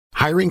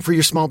Hiring for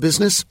your small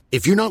business?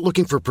 If you're not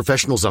looking for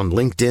professionals on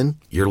LinkedIn,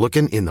 you're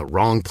looking in the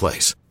wrong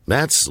place.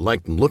 That's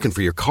like looking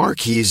for your car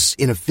keys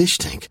in a fish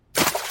tank.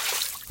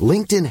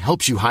 LinkedIn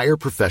helps you hire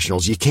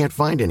professionals you can't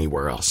find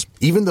anywhere else,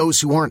 even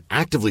those who aren't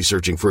actively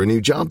searching for a new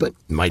job but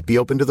might be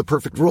open to the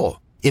perfect role.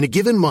 In a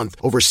given month,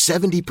 over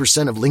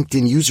 70% of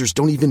LinkedIn users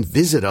don't even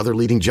visit other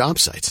leading job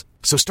sites.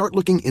 So start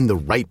looking in the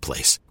right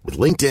place. With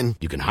LinkedIn,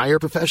 you can hire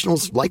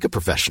professionals like a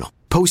professional.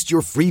 Post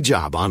your free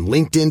job on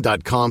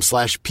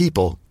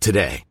linkedin.com/people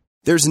today.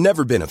 There's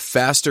never been a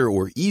faster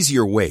or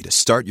easier way to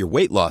start your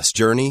weight loss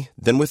journey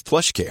than with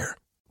PlushCare.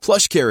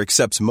 PlushCare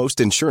accepts most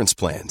insurance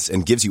plans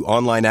and gives you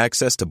online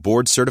access to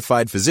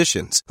board-certified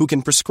physicians who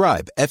can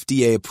prescribe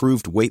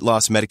FDA-approved weight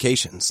loss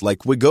medications like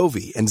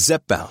Wegovy and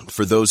Zepbound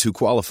for those who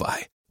qualify.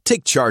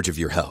 Take charge of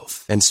your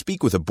health and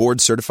speak with a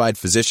board-certified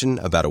physician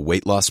about a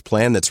weight loss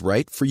plan that's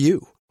right for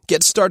you.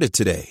 Get started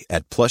today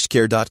at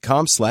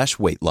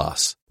plushcare.com/weight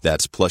loss.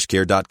 That's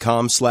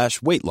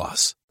plushcare.com/weight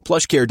loss.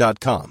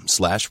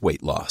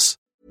 plushcare.com/weight loss.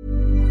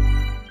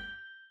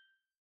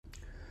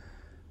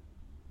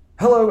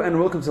 Hello and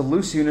welcome to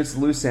Loose Units,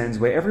 Loose Ends,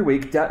 where every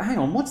week... hang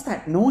on, what's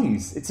that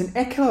noise? It's an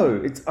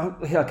echo.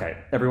 Okay,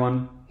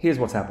 everyone, here's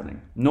what's happening.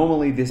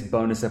 Normally, this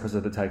bonus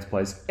episode that takes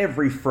place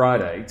every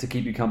Friday to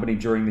keep you company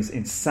during this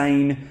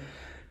insane,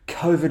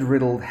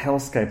 COVID-riddled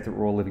hellscape that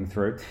we're all living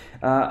through.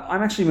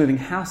 I'm actually moving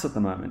house at the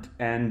moment,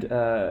 and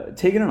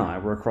Tegan and I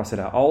were across at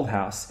our old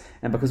house,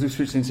 and because we've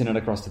switched the internet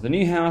across to the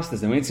new house,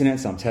 there's no internet,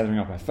 so I'm tethering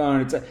off my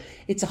phone.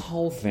 It's a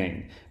whole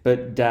thing.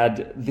 But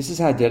Dad, this is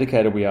how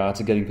dedicated we are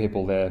to getting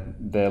people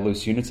their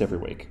loose units every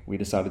week. We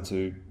decided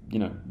to,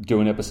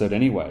 do an episode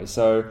anyway.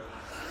 So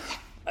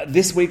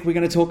this week we're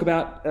going to talk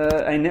about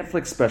a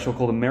Netflix special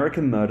called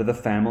American Murder: The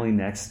Family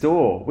Next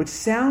Door, which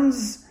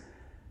sounds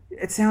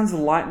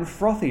light and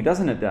frothy,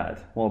 doesn't it,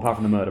 Dad? Well, apart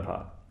from the murder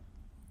part.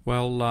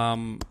 Well,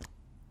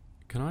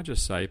 can I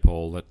just say,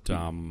 Paul, that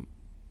to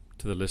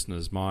the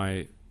listeners,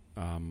 my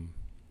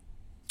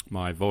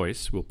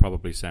voice will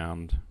probably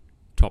sound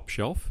top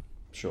shelf.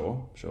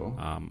 Sure.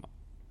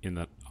 In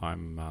that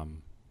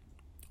I'm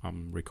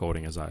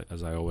recording as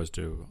I always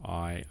do.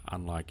 I,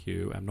 unlike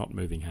you, am not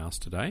moving house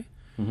today.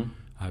 Mm-hmm.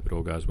 I hope it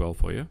all goes well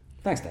for you.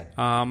 Thanks, Dad.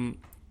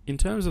 In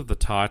terms of the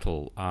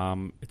title,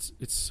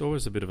 it's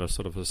always a bit of a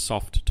sort of a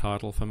soft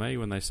title for me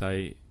when they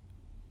say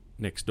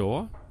next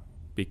door,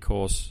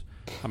 because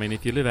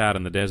if you live out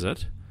in the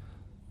desert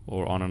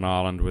or on an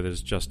island where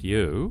there's just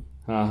you,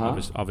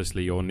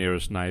 obviously your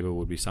nearest neighbour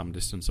would be some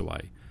distance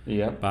away.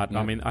 Yeah. But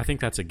yeah. I think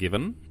that's a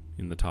given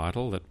in the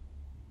title, that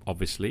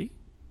obviously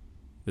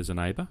there's a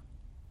neighbour,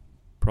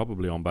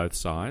 probably on both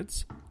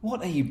sides.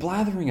 What are you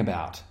blathering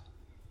about?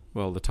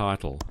 Well, the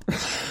title.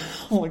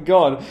 Oh my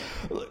God.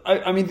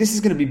 I mean, this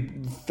is going to be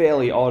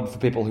fairly odd for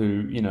people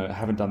who,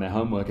 haven't done their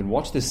homework and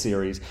watched this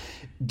series.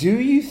 Do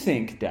you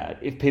think, Dad,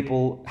 if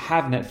people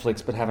have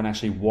Netflix but haven't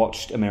actually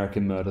watched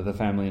American Murder: The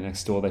Family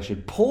Next Door, they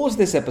should pause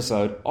this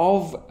episode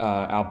of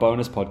our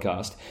bonus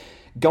podcast,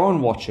 go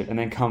and watch it, and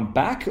then come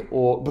back?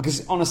 Or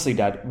because honestly,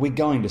 Dad, we're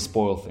going to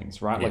spoil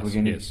things, right? Yes, we're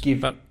going to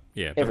give... But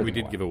we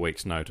did give a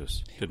week's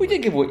notice, didn't we? We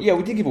did give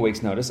a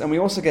week's notice, and we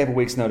also gave a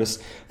week's notice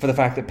for the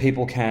fact that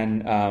people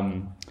can...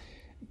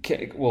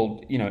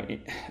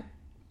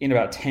 in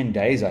about 10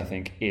 days, I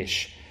think,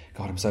 ish.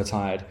 God, I'm so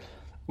tired.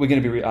 We're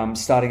going to be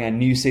starting a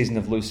new season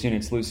of Loose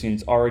Units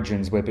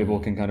Origins, where people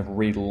can kind of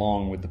read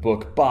along with the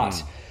book.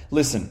 But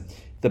listen,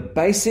 the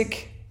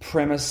basic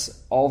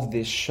premise of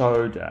this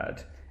show,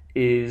 Dad,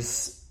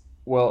 is...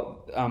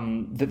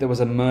 that there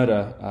was a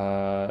murder.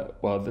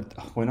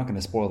 We're not going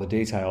to spoil the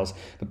details,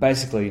 but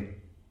basically,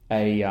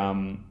 a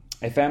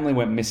family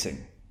went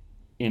missing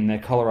in their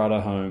Colorado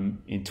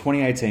home in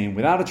 2018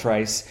 without a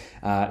trace.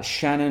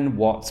 Shannon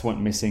Watts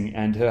went missing,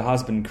 and her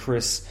husband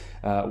Chris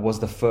was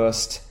the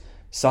first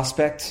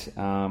suspect.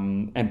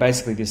 And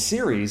basically, this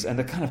series, and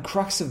the kind of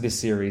crux of this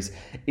series,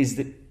 is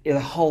that the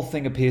whole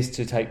thing appears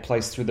to take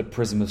place through the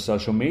prism of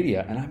social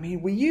media. And I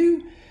mean, were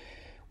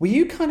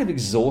you kind of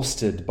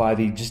exhausted by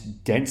the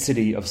just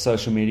density of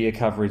social media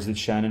coverage that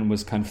Shannon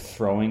was kind of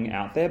throwing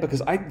out there?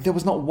 Because there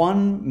was not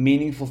one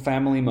meaningful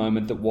family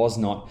moment that was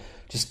not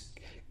just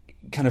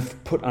kind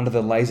of put under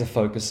the laser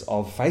focus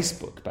of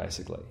Facebook,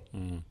 basically.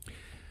 Mm.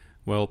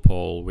 Well,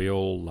 Paul, we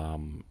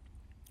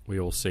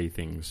all see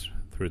things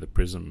through the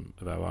prism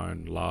of our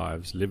own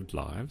lives, lived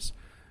lives,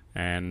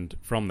 and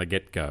from the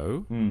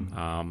get-go,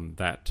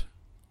 that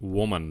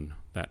woman,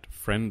 that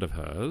friend of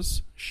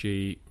hers,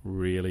 she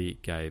really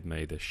gave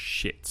me the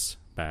shits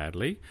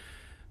badly,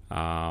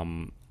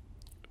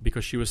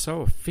 because she was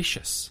so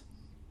officious.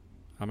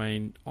 I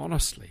mean,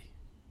 honestly,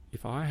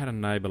 if I had a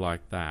neighbour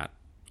like that,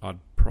 I'd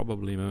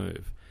probably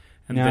move.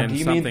 And now, then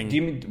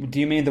do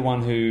you mean the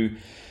one who...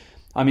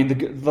 I mean,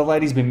 the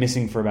lady's been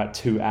missing for about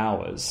 2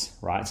 hours,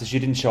 right? So she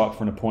didn't show up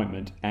for an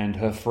appointment, and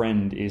her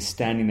friend is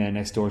standing there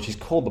next door. She's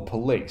called the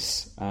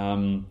police.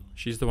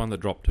 She's the one that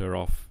dropped her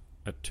off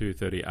at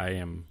 2:30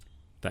 a.m.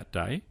 that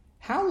day.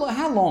 How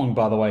long,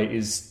 by the way,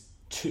 is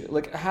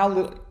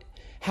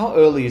how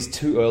early is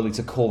too early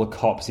to call the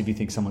cops if you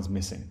think someone's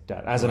missing,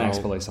 Dad, as an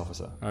ex-police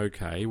officer?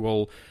 Okay,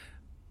 well,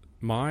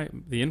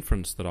 the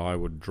inference that I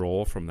would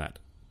draw from that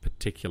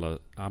particular,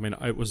 I mean,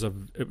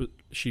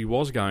 she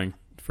was going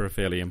for a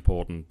fairly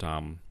important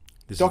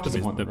doctor's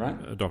appointment, right?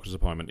 A doctor's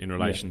appointment in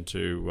relation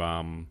to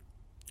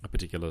a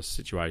particular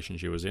situation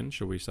she was in.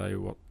 Shall we say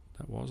what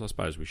that was? I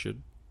suppose we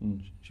should.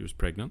 She was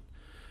pregnant.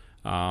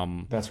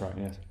 That's right.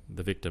 Yes,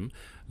 the victim,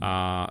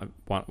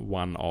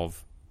 one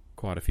of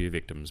quite a few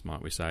victims,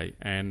 might we say,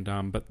 and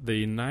but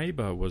the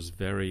neighbour was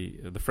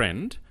the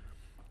friend.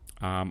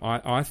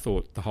 I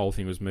thought the whole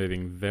thing was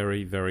moving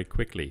very, very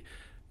quickly.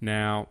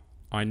 Now,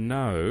 I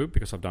know,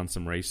 because I've done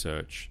some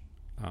research,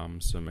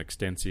 some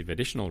extensive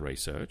additional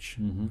research,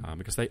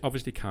 because they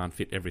obviously can't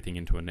fit everything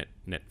into a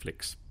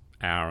Netflix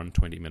hour and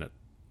 20-minute,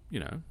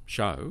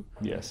 show.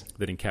 Yes.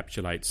 That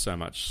encapsulates so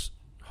much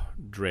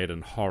dread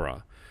and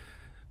horror.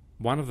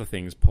 One of the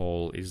things,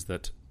 Paul, is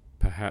that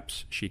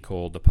perhaps she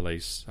called the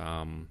police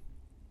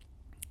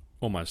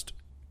almost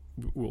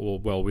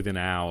within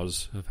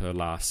hours of her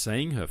last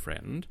seeing her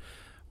friend,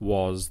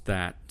 was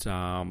that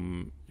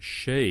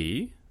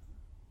she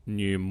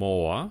knew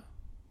more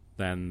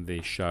than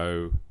the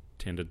show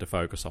tended to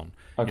focus on.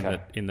 Okay.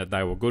 In that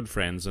they were good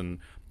friends, and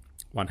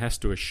one has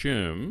to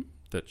assume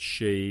that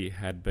she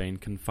had been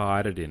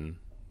confided in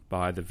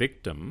by the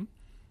victim,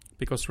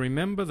 because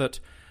remember that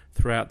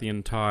throughout the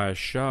entire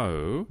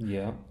show,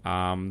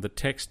 the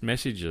text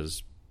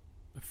messages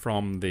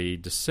from the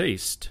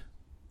deceased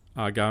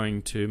are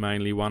going to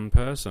mainly one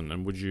person,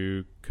 and would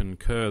you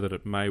concur that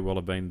it may well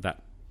have been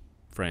that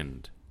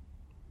friend?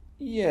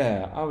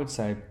 Yeah, I would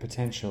say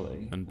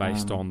potentially. And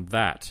based on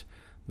that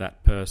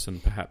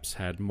person perhaps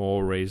had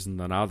more reason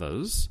than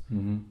others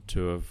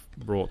to have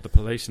brought the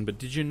police in. But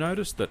did you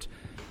notice that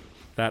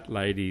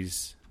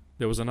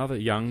there was another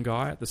young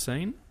guy at the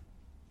scene?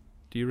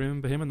 Do you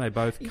remember him? And they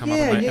both come up.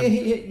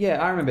 Yeah,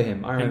 I remember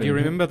him. And do you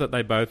remember that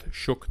they both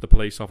shook the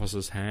police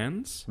officer's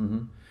hands?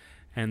 Mm-hmm.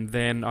 And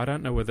then, I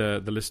don't know whether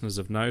the listeners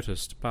have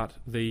noticed, but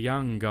the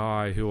young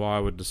guy who I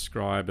would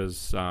describe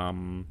as,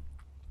 I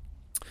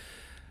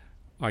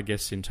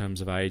guess in terms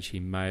of age, he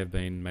may have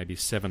been maybe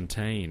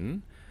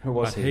 17. Who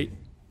was he?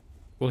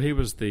 He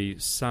was the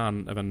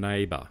son of a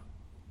neighbour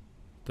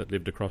that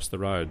lived across the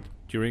road.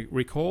 Do you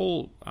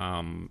recall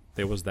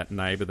there was that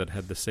neighbour that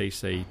had the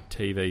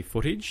CCTV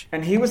footage?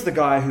 And he was the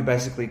guy who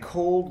basically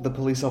called the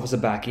police officer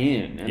back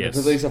in. And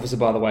the police officer,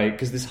 by the way,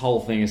 because this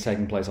whole thing is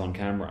taking place on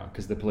camera,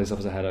 because the police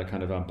officer had a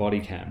kind of a body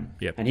cam.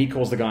 Yep. And he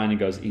calls the guy and he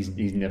goes, he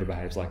never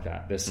behaves like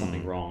that. There's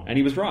something wrong. And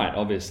he was right,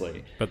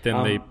 obviously. But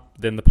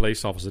then the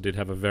police officer did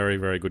have a very,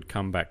 very good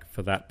comeback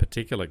for that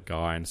particular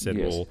guy and said,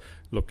 well,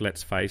 look,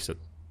 let's face it,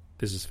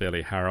 this is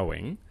fairly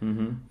harrowing.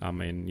 Mm-hmm. I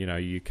mean,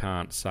 you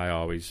can't say,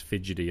 he's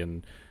fidgety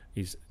and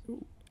he's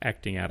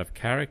acting out of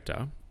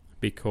character,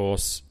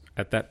 because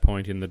at that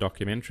point in the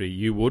documentary,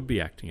 you would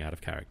be acting out of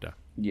character.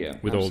 Yeah,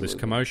 with all this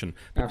commotion.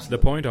 But Absolutely.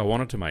 the point I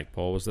wanted to make,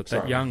 Paul, was that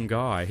young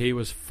guy, he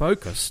was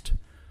focused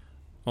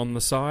on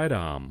the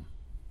sidearm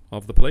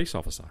of the police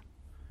officer.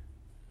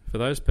 For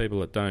those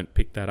people that don't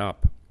pick that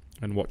up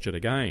and watch it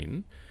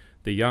again,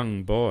 the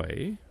young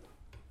boy,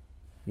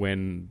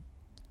 when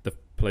the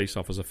police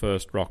officer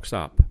first rocks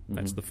up,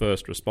 that's the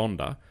first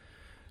responder.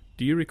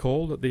 Do you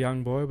recall that the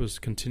young boy was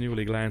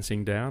continually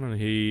glancing down, and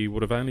he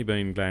would have only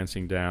been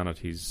glancing down at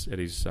his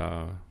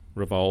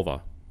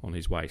revolver on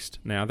his waist?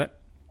 Now, that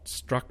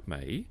struck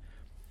me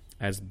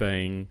as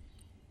being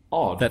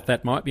odd.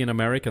 That might be an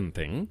American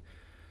thing,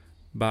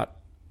 but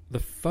the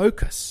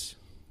focus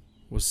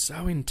was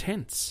so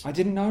intense. I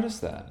didn't notice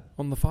that.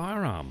 On the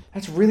firearm.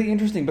 That's really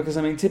interesting, because,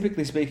 I mean,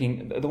 typically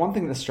speaking, the one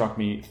thing that struck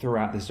me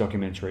throughout this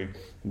documentary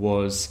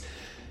was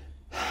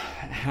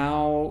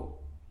how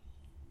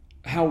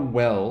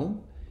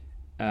well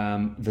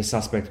the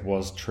suspect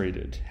was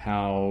treated,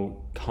 how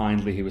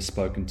kindly he was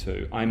spoken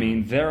to. I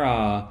mean, there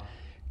are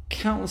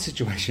countless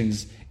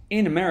situations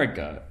in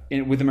America,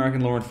 with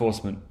American law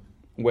enforcement,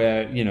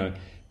 where,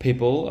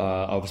 people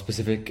of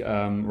specific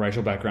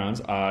racial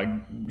backgrounds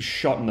are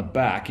shot in the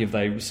back if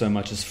they so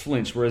much as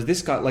flinch. Whereas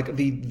this guy, like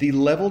the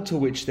level to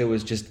which there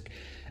was just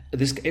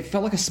this, it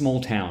felt like a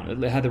small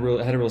town. It had a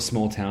real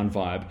small town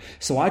vibe.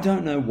 So I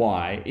don't know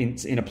why,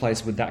 in a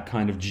place with that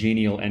kind of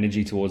genial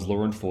energy towards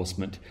law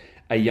enforcement,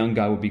 a young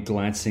guy would be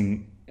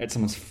glancing at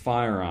someone's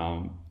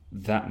firearm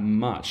that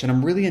much. And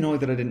I'm really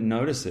annoyed that I didn't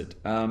notice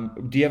it.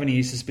 Do you have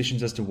any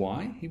suspicions as to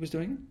why he was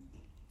doing it?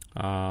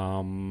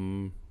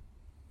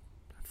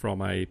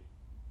 From a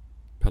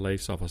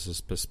police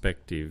officer's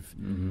perspective,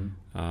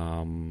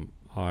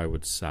 I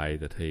would say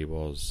that he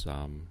was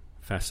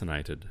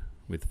fascinated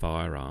with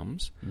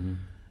firearms,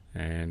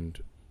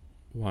 and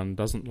one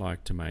doesn't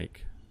like to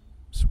make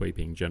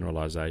sweeping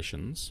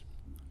generalisations,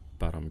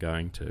 but I'm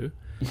going to.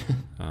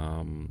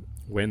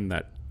 When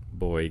that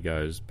boy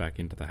goes back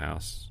into the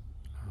house,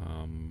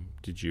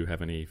 did you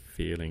have any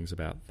feelings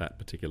about that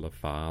particular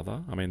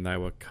father? I mean, they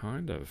were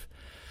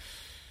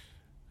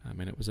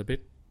it was a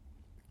bit...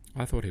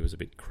 I thought he was a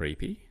bit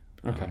creepy.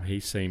 Okay. He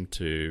seemed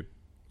to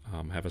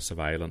have a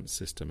surveillance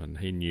system, and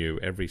he knew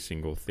every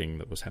single thing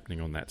that was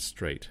happening on that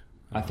street.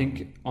 I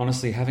think,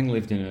 honestly, having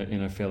lived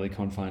in a fairly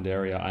confined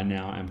area, I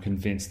now am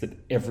convinced that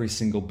every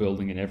single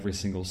building and every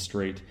single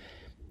street,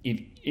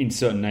 in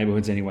certain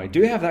neighborhoods anyway,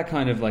 do have that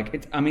kind of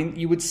like...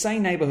 you would say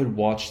neighborhood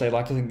watch. They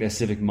like to think they're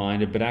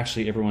civic-minded, but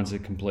actually everyone's a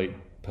complete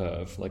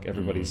perv. Like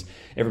everybody's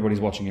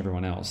watching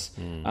everyone else.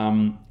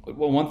 Well,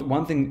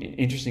 one thing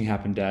interesting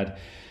happened, Dad,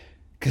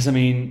 because,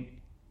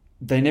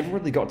 they never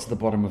really got to the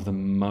bottom of the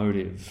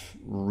motive,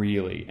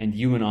 really. And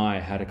you and I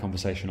had a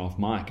conversation off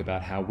mic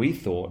about how we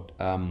thought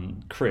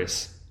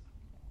Chris...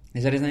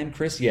 Is that his name,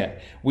 Chris? Yeah.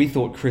 We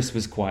thought Chris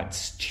was quite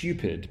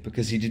stupid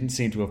because he didn't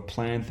seem to have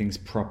planned things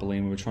properly,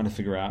 and we were trying to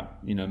figure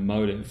out,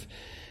 motive.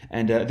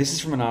 And this is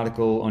from an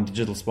article on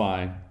Digital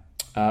Spy.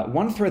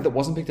 One thread that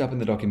wasn't picked up in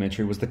the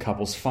documentary was the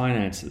couple's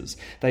finances.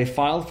 They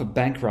filed for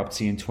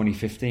bankruptcy in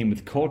 2015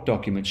 with court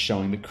documents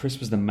showing that Chris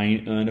was the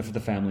main earner for the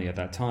family at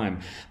that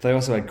time. They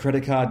also had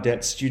credit card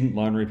debt, student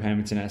loan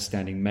repayments, and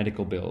outstanding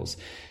medical bills.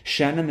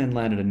 Shannon then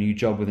landed a new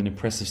job with an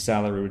impressive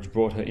salary which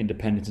brought her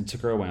independence and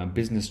took her away on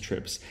business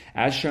trips.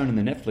 As shown in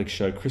the Netflix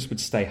show, Chris would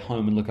stay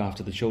home and look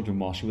after the children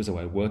while she was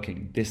away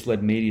working. This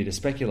led media to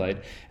speculate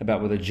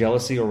about whether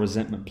jealousy or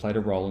resentment played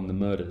a role in the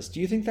murders. Do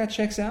you think that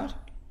checks out?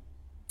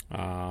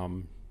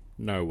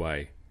 No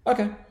way.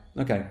 Okay,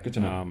 good to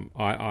know.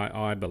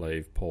 I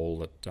believe, Paul,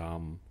 that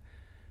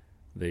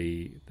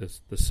the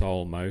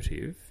sole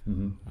motive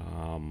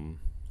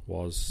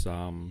was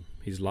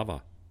his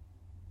lover.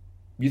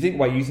 You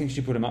think she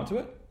put him up to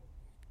it?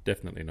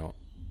 Definitely not.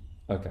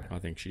 Okay. I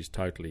think she's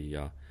totally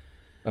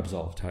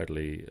absolved.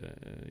 Totally,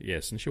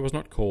 yes. And she was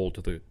not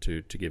called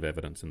to give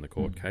evidence in the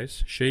court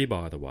case. She,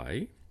 by the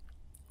way,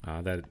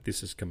 that this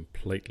has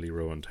completely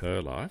ruined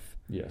her life.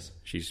 Yes.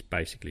 She's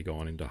basically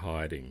gone into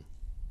hiding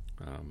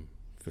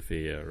for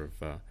fear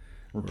of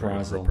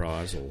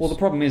reprisals. Well, the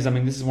problem is,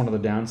 this is one of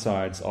the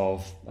downsides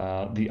of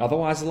the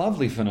otherwise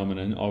lovely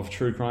phenomenon of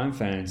true crime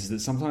fans, is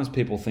that sometimes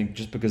people think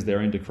just because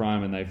they're into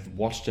crime and they've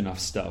watched enough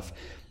stuff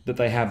that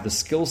they have the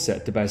skill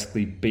set to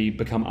basically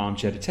become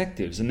armchair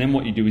detectives. And then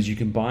what you do is you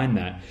combine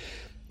that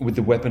with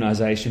the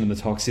weaponization and the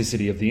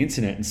toxicity of the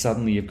internet, and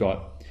suddenly you've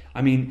got...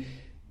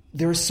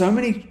 there are so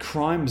many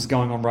crimes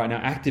going on right now,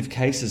 active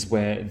cases,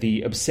 where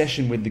the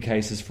obsession with the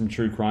cases from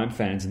true crime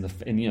fans and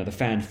the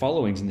fan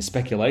followings and the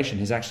speculation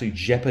has actually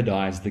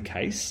jeopardized the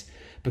case,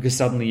 because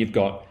suddenly you've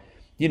got,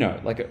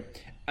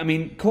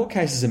 court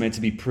cases are meant to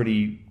be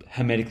pretty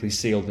hermetically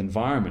sealed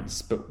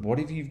environments, but what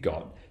if you've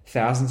got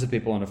thousands of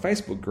people on a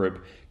Facebook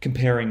group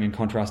comparing and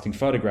contrasting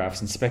photographs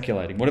and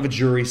speculating? What if a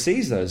jury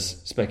sees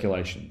those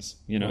speculations?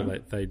 Well,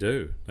 they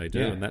do,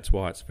 yeah. And that's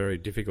why it's very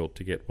difficult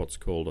to get what's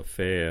called a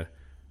fair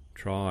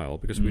trial,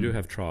 because we do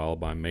have trial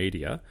by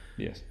media.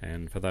 Yes.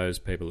 And for those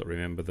people that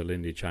remember the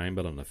Lindy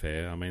Chamberlain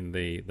affair,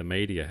 the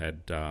media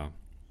had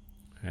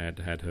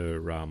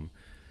her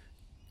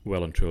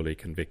well and truly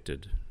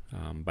convicted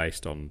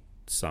based on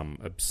some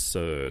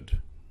absurd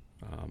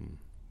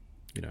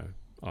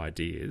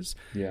ideas.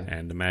 Yeah.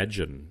 And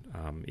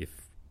imagine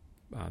if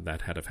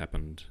that had have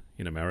happened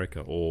in America,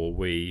 or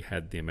we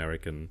had the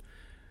American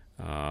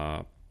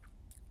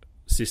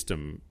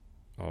system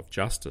of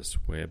justice,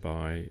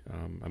 whereby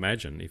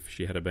imagine if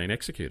she had been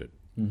executed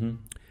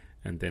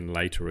and then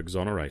later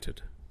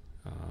exonerated.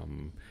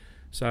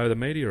 So the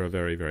media are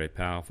very, very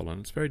powerful,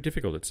 and it's very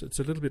difficult. It's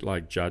a little bit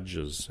like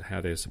judges,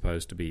 how they're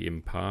supposed to be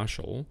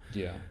impartial.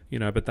 Yeah.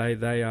 But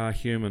they are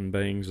human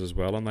beings as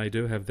well, and they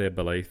do have their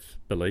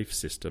belief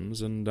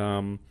systems,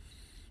 and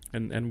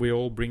we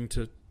all bring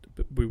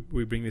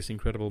we bring this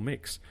incredible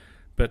mix.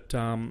 But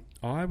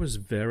I was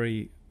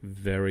very,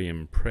 very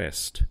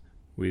impressed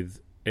with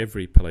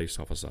every police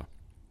officer,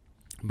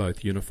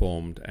 both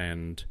uniformed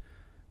and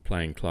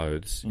plain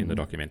clothes, in the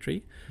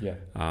documentary. Yeah.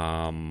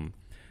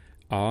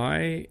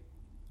 I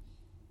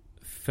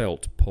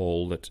felt,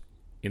 Paul, that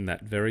in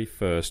that very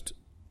first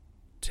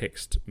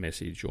text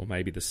message, or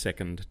maybe the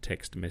second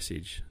text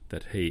message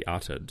that he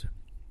uttered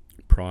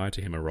prior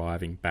to him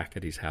arriving back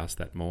at his house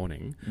that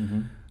morning,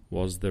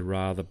 was the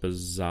rather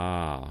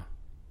bizarre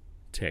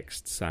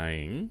text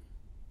saying,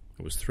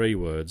 it was 3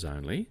 words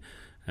only,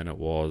 and it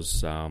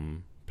was...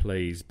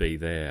 please be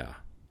there.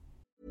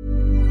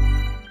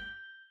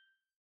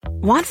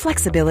 Want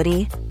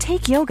flexibility?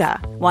 Take yoga.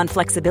 Want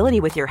flexibility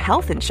with your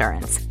health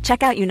insurance?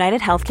 Check out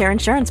United Healthcare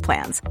Insurance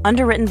Plans.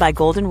 Underwritten by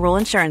Golden Rule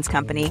Insurance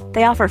Company,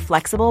 they offer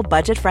flexible,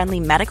 budget-friendly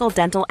medical,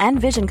 dental, and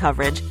vision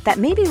coverage that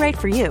may be right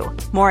for you.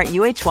 More at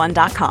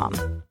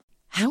UH1.com.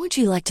 How would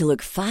you like to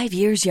look 5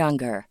 years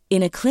younger?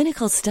 In a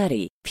clinical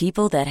study,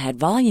 people that had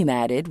volume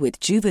added with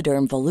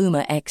Juvederm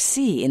Voluma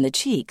XC in the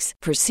cheeks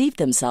perceived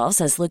themselves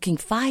as looking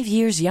 5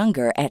 years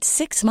younger at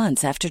 6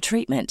 months after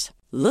treatment.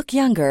 Look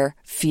younger,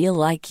 feel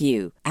like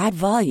you. Add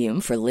volume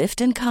for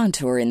lift and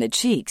contour in the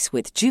cheeks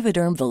with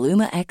Juvederm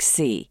Voluma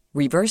XC.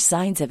 Reverse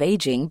signs of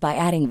aging by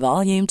adding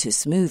volume to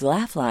smooth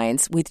laugh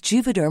lines with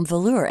Juvederm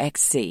Volure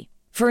XC.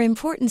 For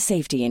important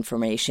safety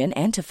information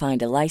and to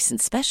find a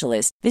licensed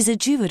specialist, visit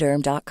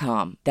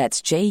Juvederm.com.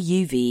 That's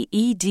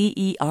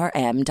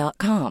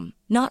JUVEDERM.com.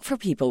 Not for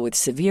people with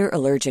severe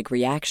allergic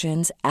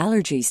reactions,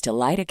 allergies to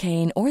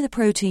lidocaine, or the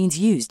proteins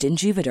used in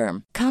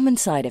Juvederm. Common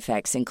side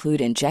effects include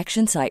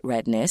injection site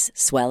redness,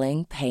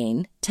 swelling,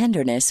 pain,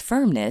 tenderness,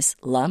 firmness,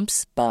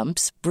 lumps,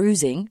 bumps,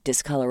 bruising,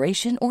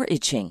 discoloration, or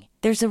itching.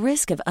 There's a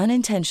risk of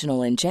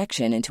unintentional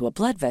injection into a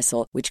blood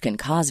vessel, which can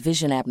cause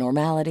vision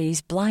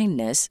abnormalities,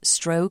 blindness,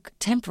 stroke,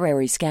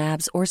 temporary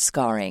scabs, or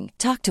scarring.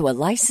 Talk to a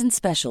licensed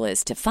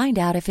specialist to find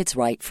out if it's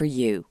right for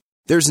you.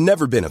 There's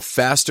never been a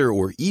faster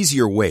or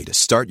easier way to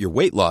start your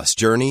weight loss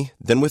journey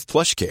than with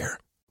PlushCare.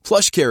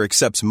 PlushCare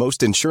accepts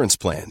most insurance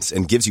plans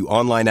and gives you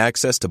online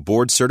access to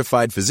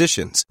board-certified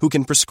physicians who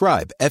can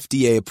prescribe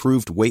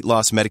FDA-approved weight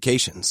loss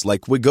medications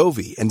like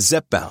Wegovy and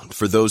Zepbound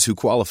for those who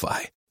qualify.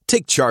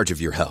 Take charge of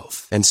your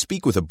health and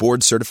speak with a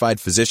board-certified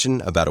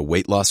physician about a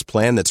weight loss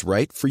plan that's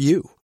right for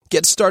you.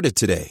 Get started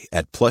today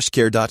at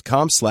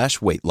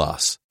plushcare.com/weight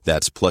loss.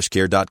 That's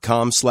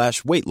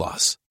plushcare.com/weight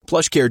loss.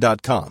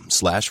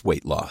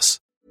 plushcare.com/weight loss.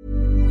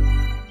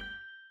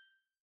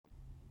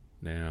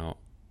 Now,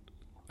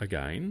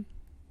 again,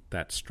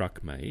 that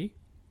struck me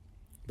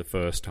the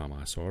first time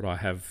I saw it. I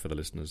have, for the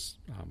listeners'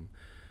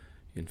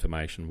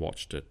 information,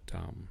 watched it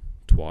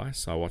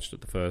twice. I watched it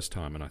the first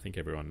time, and I think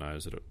everyone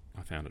knows that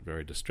I found it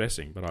very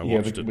distressing. But I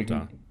watched it.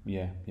 I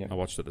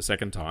watched it the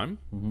second time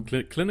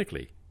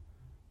clinically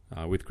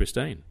with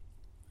Christine,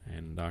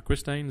 and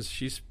Christine,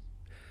 was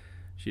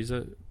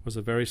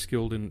a very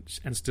skilled and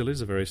still is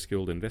a very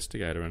skilled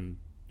investigator, and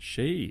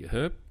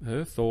her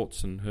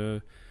thoughts and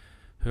her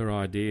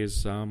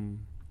ideas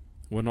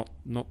were not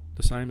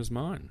the same as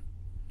mine.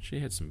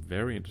 She had some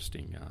very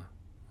interesting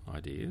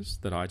ideas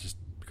that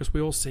because we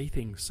all see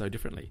things so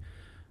differently.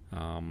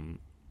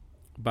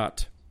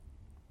 But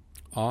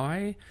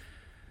one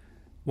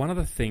of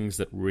the things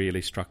that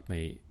really struck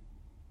me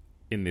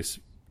in this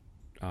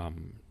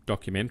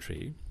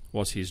documentary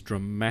was his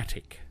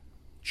dramatic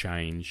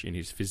change in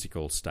his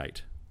physical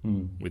state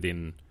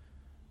within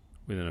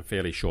a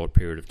fairly short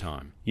period of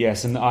time.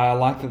 Yes, and I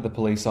like that the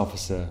police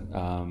officer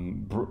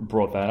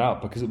brought that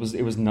up, because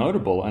it was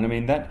notable. And I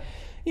mean that,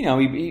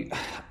 he,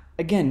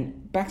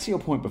 again, back to your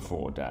point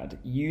before, Dad,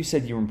 you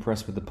said you were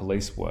impressed with the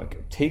police work.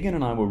 Tegan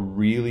and I were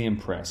really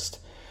impressed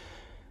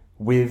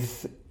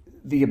with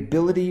the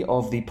ability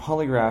of the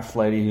polygraph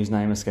lady whose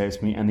name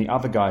escapes me and the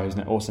other guy whose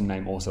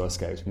name also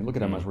escapes me. Look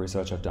at how much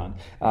research I've done.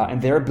 And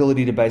their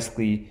ability to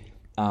basically...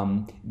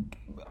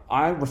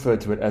 I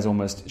referred to it as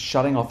almost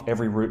shutting off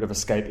every route of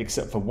escape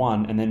except for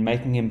one, and then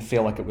making him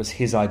feel like it was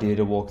his idea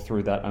to walk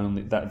through that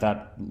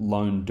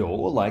lone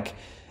door.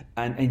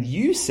 And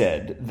you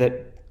said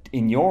that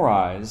in your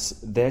eyes,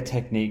 their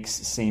techniques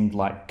seemed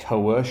like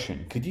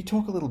coercion. Could you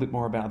talk a little bit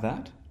more about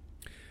that?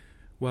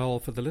 Well,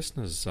 for the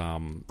listeners,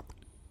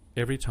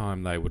 every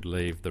time they would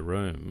leave the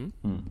room,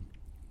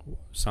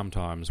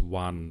 sometimes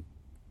one,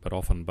 but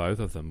often both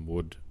of them,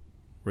 would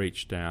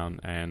reach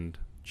down and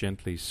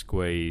gently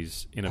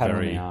squeeze in a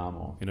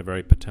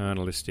very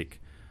paternalistic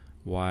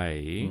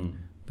way.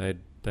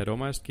 They'd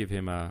almost give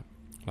him a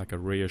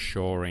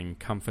reassuring,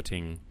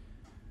 comforting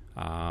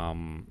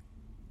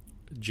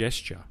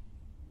gesture.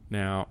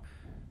 Now,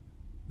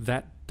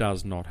 that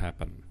does not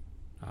happen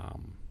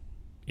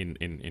in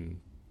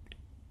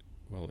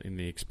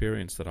the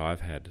experience that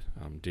I've had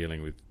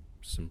dealing with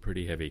some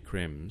pretty heavy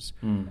crims.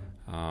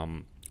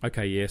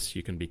 Okay, yes,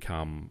 you can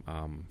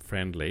become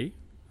friendly,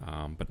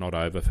 but not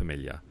over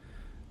familiar.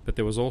 But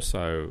there was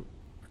also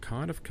a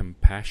kind of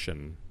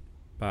compassion,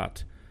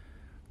 but,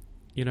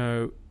 he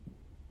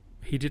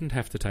didn't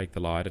have to take the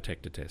lie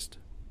detector test.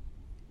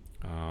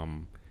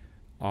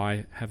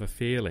 I have a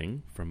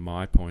feeling, from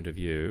my point of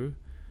view,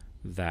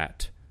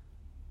 that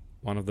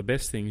one of the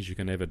best things you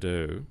can ever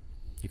do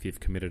if you've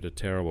committed a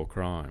terrible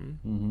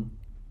crime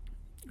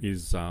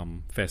is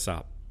fess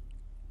up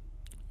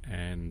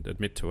and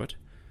admit to it.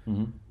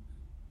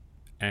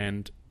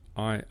 And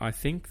I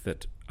think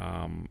that...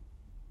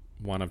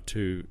 one of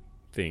two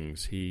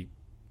things. He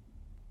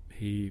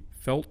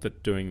felt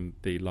that doing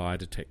the lie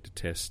detector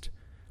test,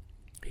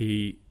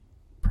 he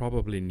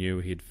probably knew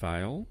he'd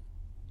fail,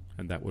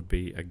 and that would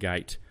be a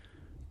gate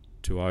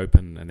to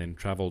open and then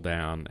travel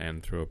down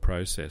and through a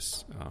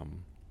process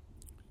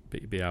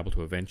be able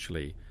to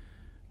eventually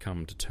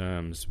come to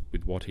terms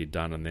with what he'd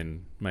done and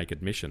then make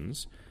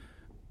admissions.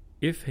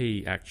 If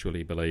he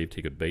actually believed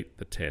he could beat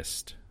the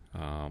test,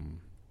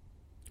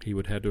 he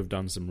would have to have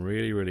done some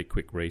really, really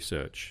quick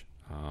research,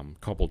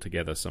 cobbled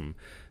together some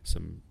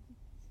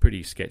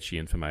pretty sketchy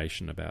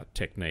information about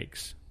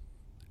techniques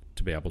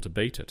to be able to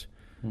beat it.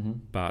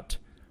 But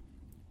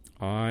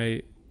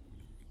I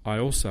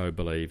also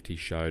believed he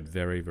showed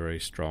very, very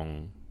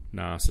strong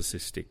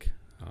narcissistic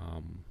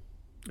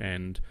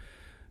and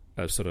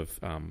a sort of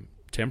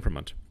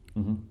temperament.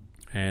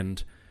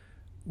 And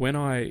when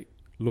I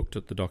looked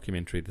at the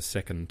documentary the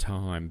second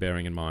time,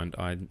 bearing in mind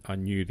I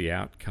knew the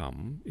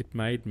outcome, it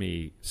made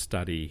me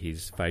study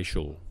his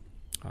facial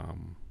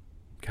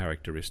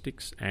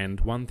characteristics.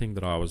 And one thing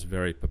that I was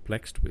very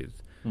perplexed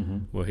with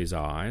were his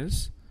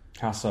eyes.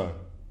 How so?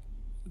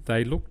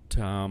 They looked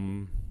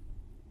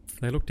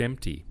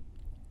empty,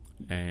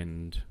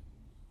 and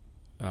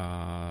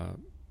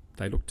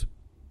they looked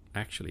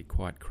actually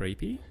quite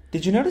creepy.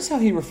 Did you notice how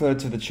he referred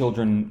to the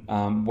children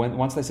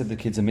once they said the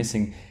kids are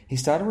missing? He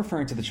started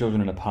referring to the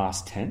children in a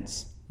past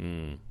tense,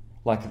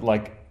 like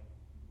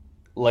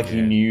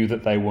he knew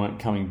that they weren't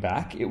coming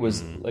back. It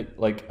was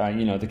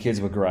the kids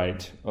were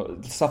great,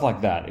 stuff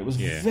like that. It was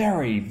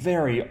very,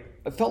 very.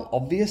 It felt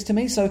obvious to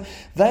me. So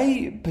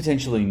they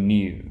potentially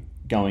knew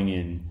going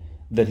in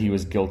that he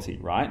was guilty,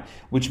 right?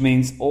 Which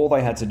means all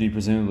they had to do,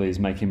 presumably, is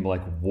make him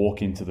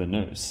walk into the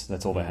noose.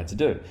 That's all they had to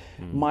do.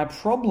 My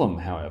problem,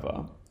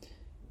 however,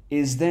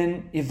 is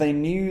then if they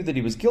knew that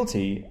he was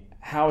guilty,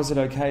 how is it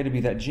okay to be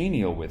that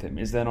genial with him?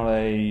 Is there not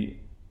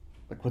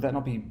would that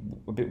not be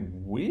a bit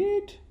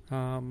weird?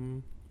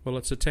 Well,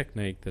 it's a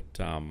technique that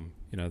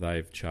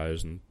they've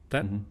chosen.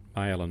 That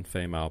male and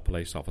female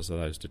police officer,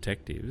 those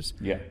detectives,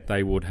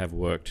 they would have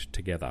worked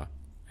together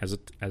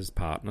as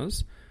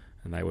partners,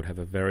 and they would have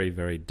a very,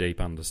 very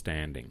deep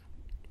understanding.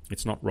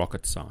 It's not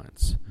rocket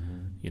science.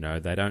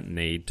 They don't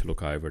need to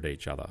look over at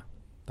each other.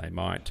 They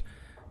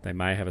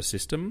may have a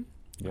system,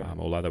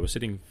 although they were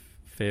sitting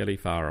fairly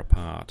far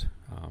apart.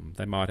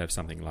 They might have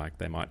something like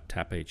they might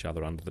tap each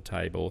other under the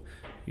table,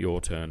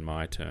 your turn,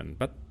 my turn.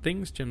 But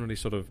things generally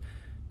sort of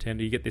tend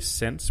to, you get this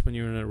sense when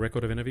you're in a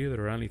record of interview,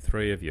 there are only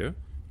three of you.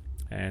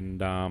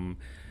 And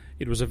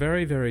it was a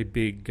very, very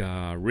big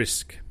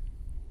risk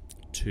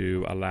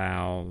to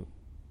allow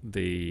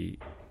the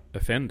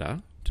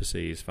offender to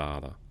see his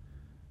father.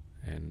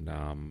 And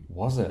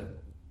was it?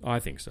 I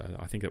think so.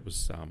 I think it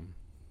was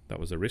that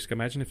was a risk.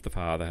 Imagine if the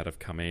father had have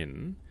come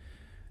in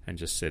and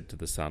just said to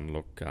the son,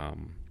 "Look,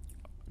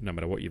 no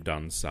matter what you've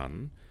done,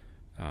 son,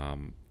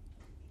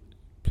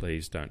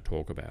 please don't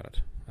talk about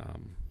it."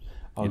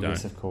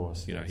 Yes, of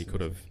course. He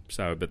could have.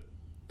 But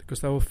because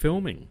they were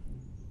filming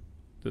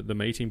the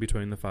meeting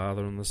between the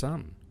father and the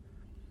son,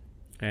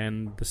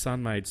 and the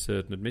son made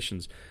certain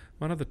admissions.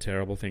 One of the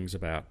terrible things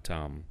about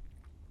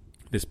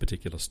this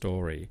particular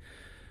story,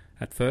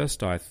 at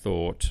first I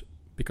thought,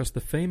 because the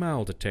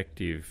female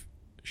detective,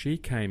 she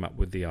came up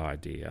with the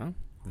idea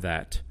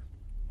that,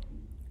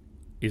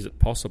 is it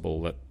possible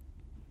that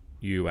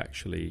you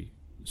actually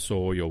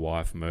saw your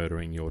wife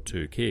murdering your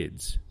two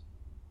kids?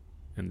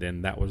 And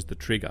then that was the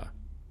trigger.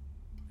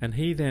 And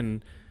he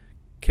then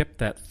kept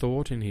that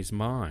thought in his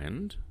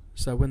mind,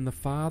 so when the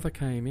father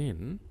came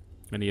in,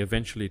 and he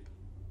eventually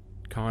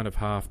kind of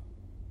half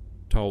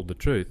told the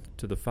truth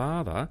to the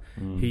father,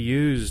 he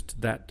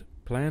used that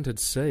planted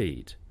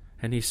seed,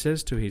 and he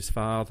says to his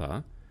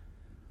father,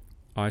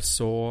 "I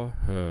saw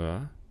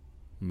her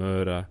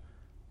murder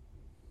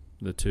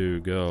the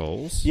two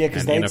girls,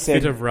 and in a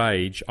fit of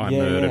rage, I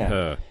murdered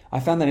her." I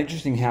found that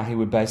interesting how he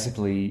would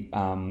basically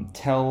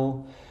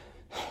tell...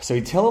 So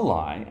he'd tell a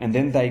lie, and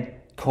then they'd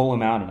call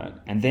him out on it,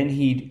 and then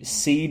he'd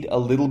cede a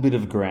little bit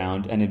of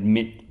ground and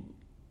admit...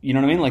 You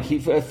know what I mean?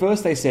 At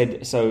first they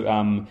said, "So,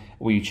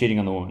 were you cheating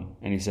on the woman?"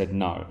 And he said,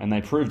 "No." And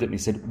they proved it, and he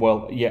said,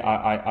 "Well, yeah,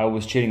 I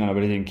was cheating on her,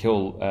 but I didn't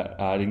kill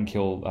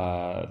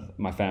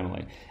my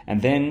family."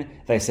 And then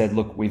they said,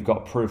 "Look, we've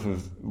got proof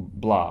of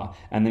blah."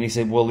 And then he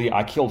said, "Well, yeah,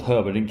 I killed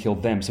her, but I didn't kill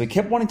them." So he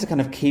kept wanting to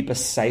kind of keep a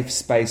safe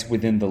space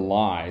within the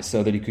lie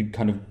so that he could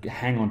kind of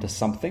hang on to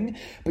something.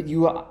 But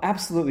you are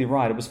absolutely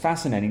right. It was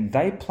fascinating.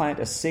 They plant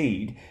a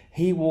seed.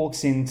 He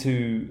walks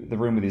into the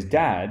room with his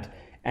dad,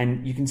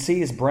 and you can see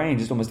his brain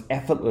just almost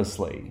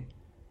effortlessly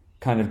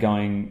kind of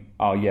going,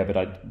 "Oh, yeah,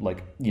 but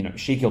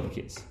she killed the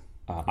kids.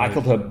 I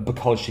killed her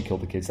because she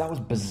killed the kids." That was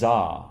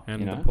bizarre.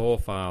 And the poor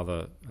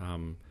father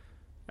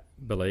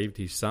believed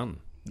his son.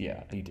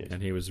 Yeah, he did.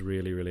 And he was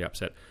really, really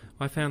upset.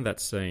 I found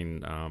that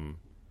scene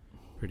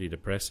pretty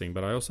depressing,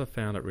 but I also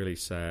found it really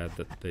sad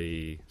that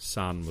the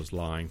son was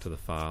lying to the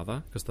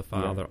father, because the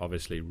father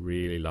obviously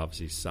really loves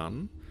his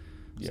son.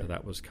 So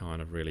that was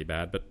kind of really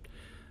bad. But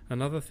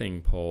another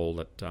thing, Paul,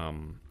 that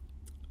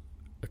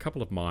a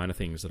couple of minor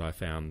things that I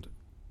found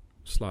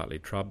slightly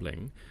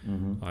troubling.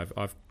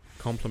 I've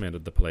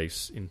complimented the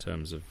police in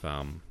terms of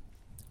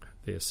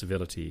their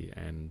civility,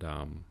 and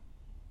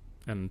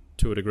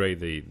to a degree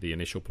the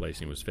initial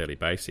policing was fairly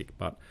basic.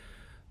 But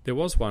there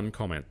was one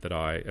comment that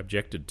I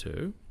objected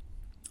to,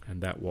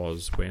 and that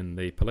was when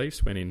the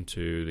police went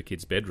into the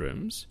kids'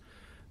 bedrooms,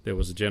 there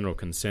was a general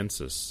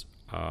consensus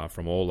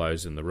from all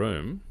those in the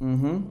room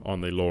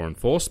on the law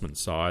enforcement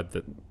side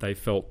that they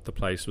felt the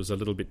place was a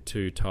little bit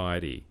too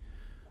tidy.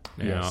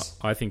 Now,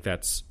 I think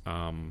that's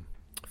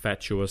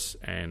fatuous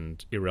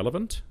and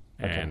irrelevant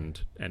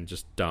and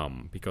just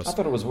dumb, because I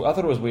thought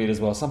it was weird as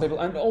well. Some people,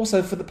 and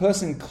also for the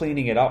person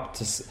cleaning it up,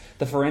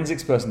 the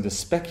forensics person to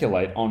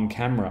speculate on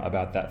camera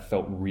about that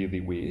felt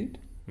really weird.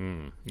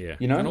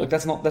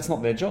 That's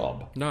not their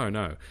job.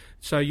 No.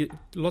 So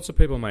lots of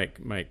people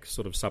make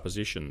sort of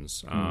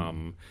suppositions.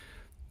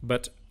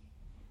 But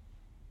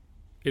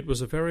it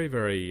was a very,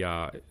 very...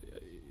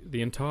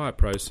 the entire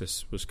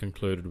process was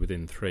concluded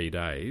within 3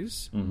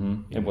 days.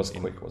 It was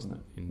quick, wasn't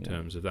it? In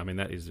terms of... I mean,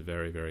 that is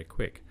very, very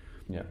quick.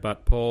 Yeah.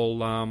 But, Paul,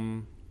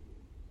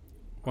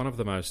 one of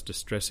the most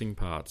distressing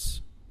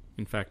parts,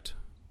 in fact,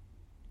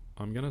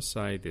 I'm going to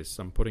say this,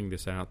 I'm putting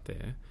this out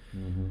there,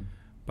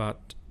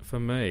 but for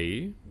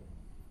me,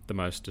 the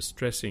most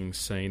distressing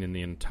scene in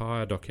the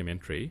entire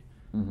documentary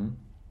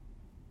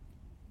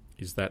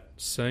is that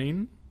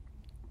scene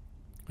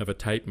of a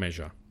tape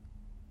measure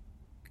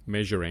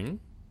measuring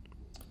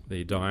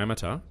the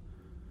diameter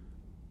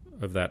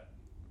of that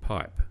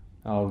pipe.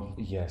 Oh,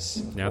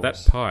 yes. Now,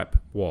 that pipe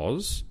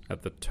was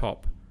at the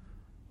top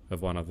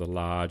of one of the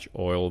large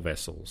oil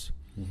vessels.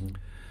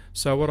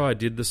 So what I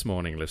did this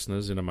morning,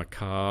 listeners, in a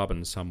macabre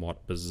and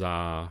somewhat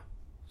bizarre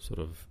sort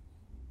of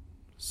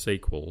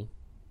sequel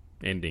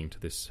ending to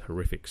this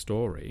horrific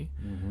story,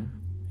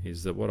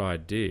 is that what I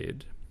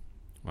did,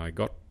 I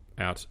got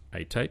out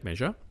a tape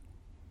measure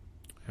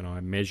and I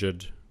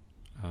measured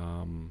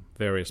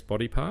various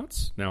body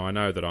parts. Now, I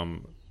know that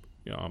I'm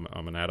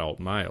an adult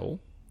male,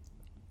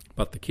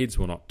 but the kids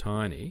were not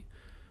tiny,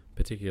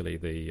 particularly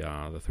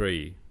the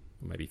 3,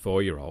 maybe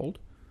 4-year-old.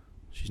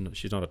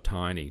 She's not a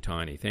tiny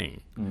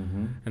thing.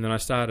 And then I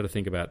started to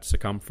think about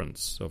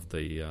circumference of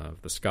the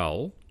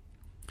skull,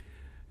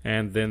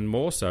 and then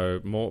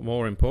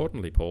more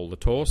importantly, Paul, the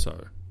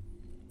torso,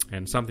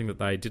 and something that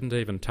they didn't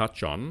even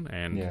touch on.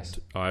 And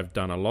I've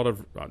done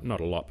not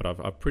a lot,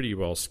 but I've pretty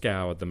well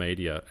scoured the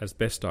media as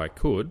best I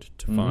could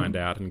to find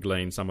out and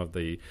glean some of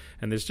the.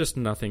 And there's just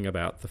nothing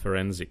about the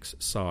forensics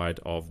side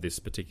of this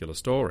particular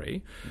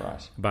story.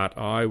 Right. But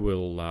I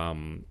will.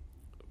 I'm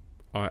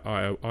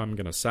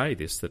going to say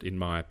this, that in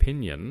my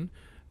opinion,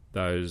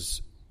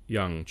 those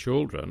young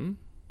children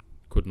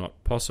could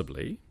not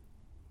possibly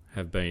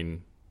have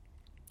been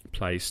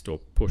placed or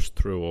pushed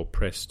through or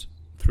pressed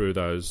through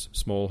those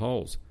small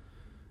holes,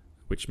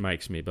 which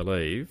makes me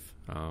believe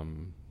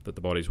that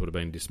the bodies would have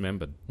been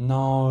dismembered.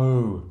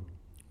 No.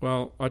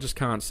 Well, I just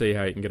can't see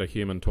how you can get a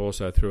human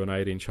torso through an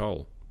 8-inch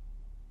hole.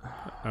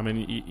 I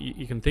mean,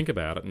 you can think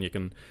about it and you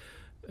can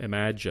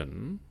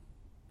imagine,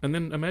 and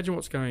then imagine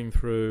what's going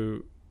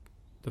through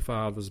the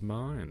father's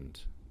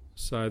mind.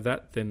 So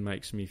that then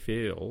makes me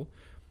feel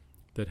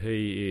that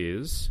he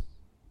is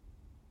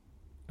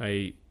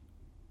I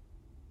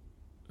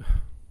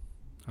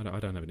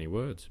don't have any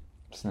words.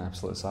 Just an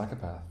absolute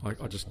psychopath.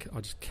 I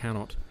just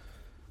cannot.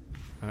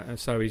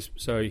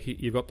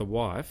 You've got the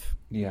wife.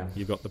 Yeah.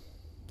 You've got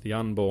the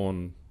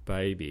unborn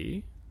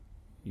baby.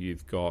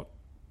 You've got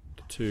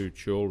 2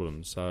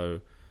 children.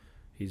 So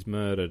he's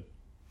murdered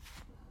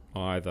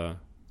either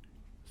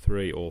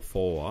 3 or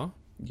 4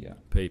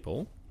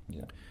 people.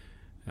 Yeah.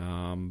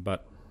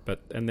 But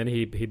and then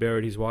he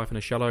buried his wife in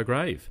a shallow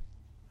grave,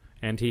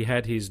 and he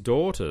had his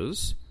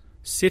daughters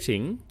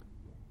sitting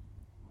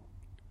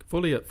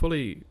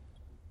fully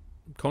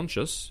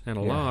conscious and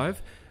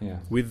alive,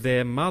 with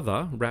their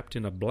mother wrapped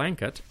in a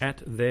blanket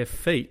at their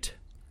feet,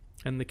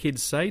 and the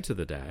kids say to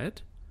the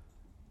dad,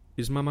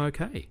 "Is Mum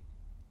okay?"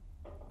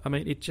 I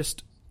mean,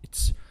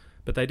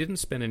 but they didn't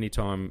spend any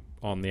time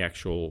on the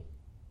actual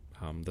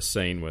the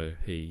scene where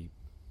he,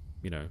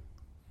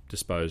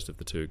 disposed of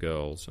the 2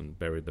 girls and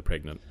buried the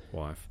pregnant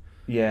wife.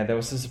 Yeah, there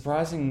was a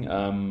surprising,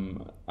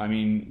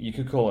 you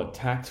could call it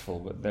tactful,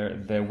 but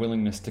their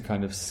willingness to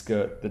kind of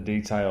skirt the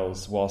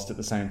details whilst at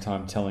the same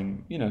time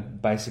telling,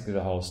 basically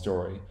the whole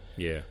story.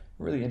 Yeah.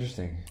 Really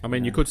interesting. I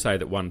mean, you could say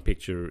that one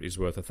picture is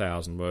worth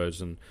 1,000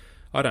 words, and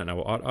I don't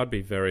know, I'd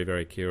be very,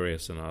 very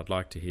curious, and I'd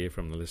like to hear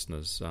from the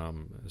listeners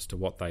as to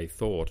what they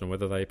thought and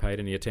whether they paid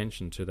any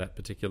attention to that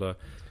particular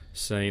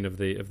scene of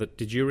the.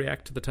 Did you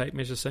react to the tape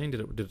measure scene?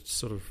 Did it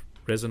sort of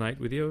resonate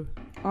with you?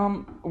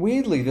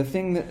 Weirdly, the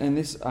thing that, and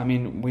this,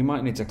 we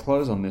might need to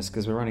close on this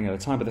because we're running out of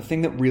time, but the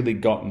thing that really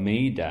got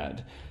me,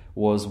 Dad,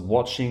 was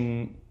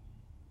watching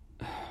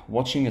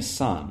a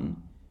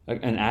son,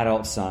 an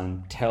adult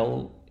son,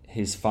 tell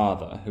his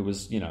father, who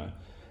was, a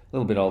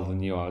little bit older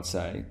than you, I would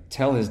say,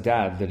 tell his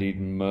dad that he'd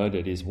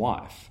murdered his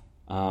wife.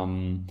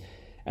 And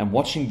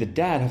watching the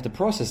dad have to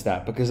process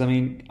that, because,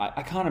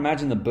 I can't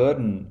imagine the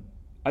burden.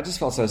 I just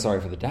felt so sorry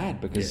for the dad,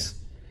 because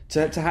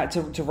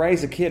to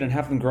raise a kid and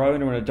have them grow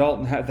into an adult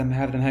and have them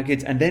have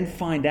kids, and then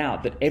find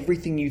out that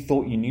everything you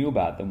thought you knew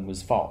about them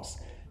was false.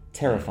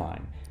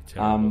 Terrifying.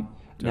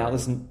 Now,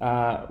 listen,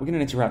 we're going to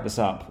need to wrap this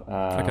up.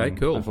 Okay,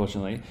 cool.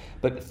 Unfortunately.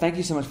 But thank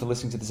you so much for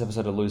listening to this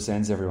episode of Loose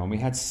Ends, everyone. We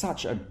had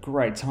such a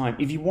great time.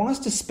 If you want us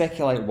to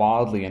speculate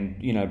wildly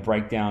and,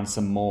 break down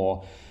some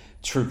more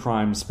true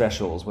crime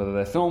specials, whether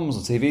they're films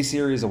or TV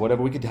series or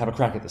whatever, we could have a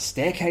crack at The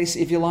Staircase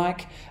if you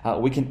like.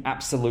 We can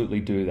absolutely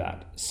do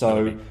that.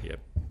 So,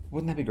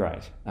 wouldn't that be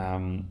great?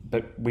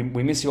 But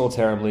we miss you all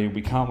terribly.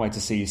 We can't wait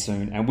to see you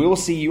soon. And we will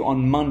see you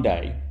on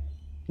Monday.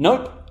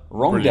 Nope.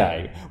 Wrong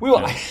day. We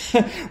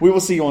will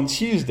see you on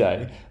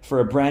Tuesday for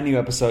a brand new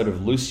episode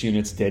of Loose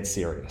Units Dead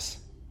Serious.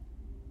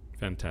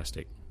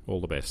 Fantastic. All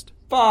the best.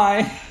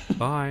 Bye.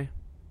 Bye.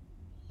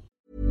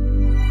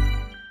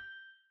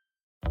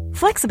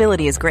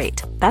 Flexibility is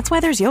great. That's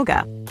why there's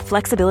yoga.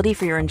 Flexibility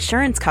for your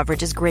insurance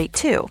coverage is great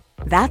too.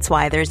 That's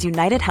why there's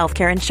United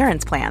Healthcare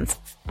Insurance Plans.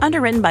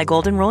 Underwritten by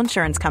Golden Rule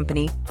Insurance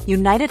Company,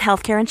 United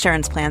Healthcare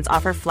Insurance Plans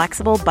offer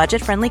flexible,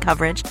 budget-friendly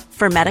coverage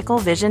for medical,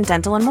 vision,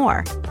 dental, and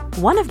more.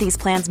 One of these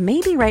plans may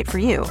be right for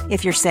you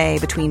if you're, say,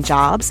 between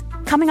jobs,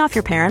 coming off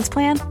your parents'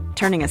 plan,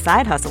 turning a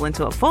side hustle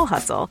into a full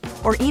hustle,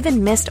 or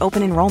even missed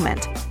open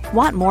enrollment.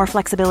 Want more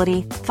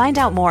flexibility? Find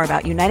out more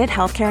about United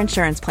Healthcare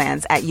Insurance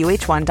Plans at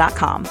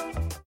uh1.com.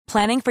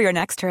 Planning for your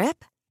next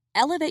trip?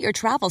 Elevate your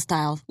travel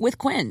style with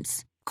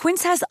Quince.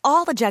 Quince has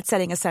all the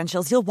jet-setting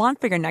essentials you'll want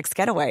for your next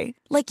getaway,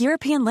 like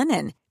European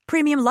linen,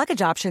 premium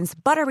luggage options,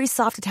 buttery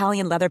soft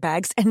Italian leather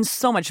bags, and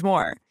so much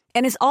more.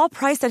 And is all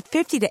priced at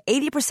 50 to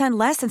 80%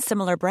 less than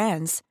similar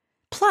brands.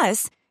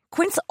 Plus,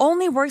 Quince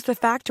only works with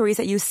factories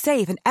that use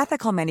safe and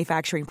ethical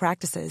manufacturing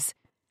practices.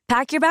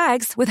 Pack your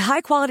bags with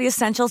high-quality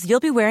essentials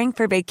you'll be wearing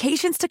for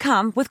vacations to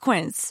come with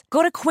Quince.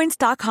 Go to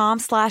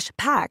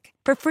quince.com/pack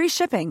for free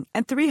shipping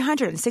and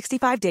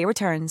 365-day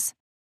returns.